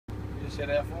said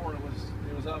F4,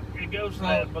 it was up. It goes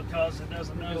that because it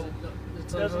doesn't know. It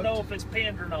doesn't know if it's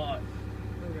pinned or not.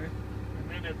 Okay. And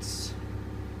then it's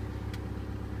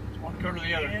one curve to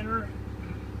the other. Enter,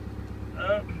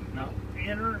 up, No.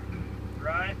 enter,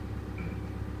 right,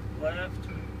 left,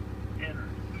 enter.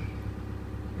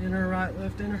 Enter, right,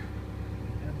 left, enter.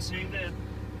 And see the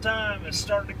time is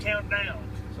starting to count down.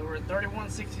 So we're at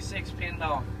 31:66 pinned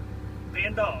off.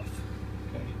 Pinned off.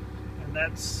 Okay. And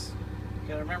that's, You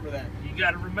gotta remember that. you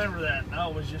got to remember that and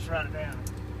always just write it down.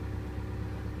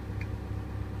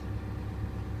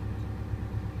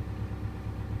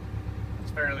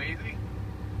 It's fairly easy.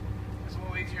 It's a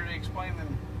little easier to explain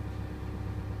than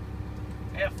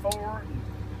F4 and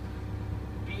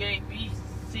B8, B,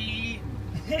 C.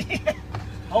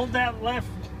 Hold that left.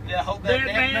 Yeah, hold that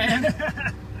dead man.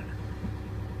 man.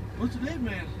 What's a dead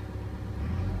man?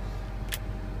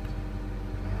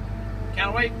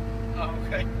 Counterweight? Oh,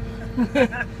 okay.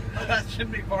 That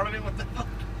shouldn't be part of it. What the fuck?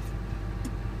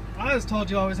 I was told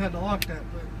you always had to lock that,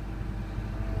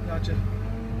 but gotcha.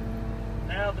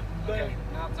 Now the boom Okay,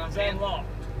 now it's is unpinned. unlocked.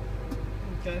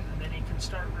 Okay. And then you can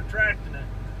start retracting it.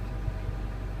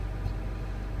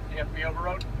 You have to be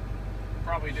overrode?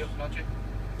 Probably do, don't you?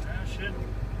 I shouldn't.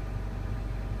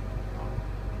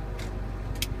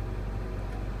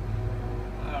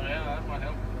 Oh yeah, that might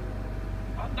help.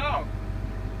 Hot dog.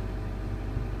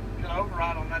 You got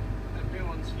override on that new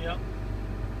ones. Yep.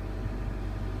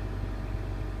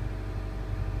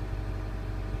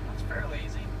 That's fairly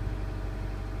easy.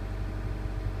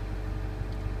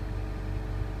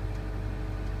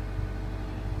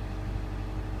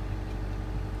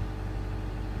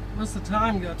 What's the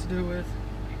time got to do with?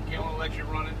 You can't let you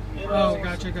run it. Oh, For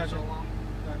gotcha, so gotcha. long.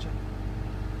 Gotcha.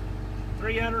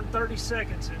 330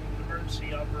 seconds in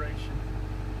emergency operation.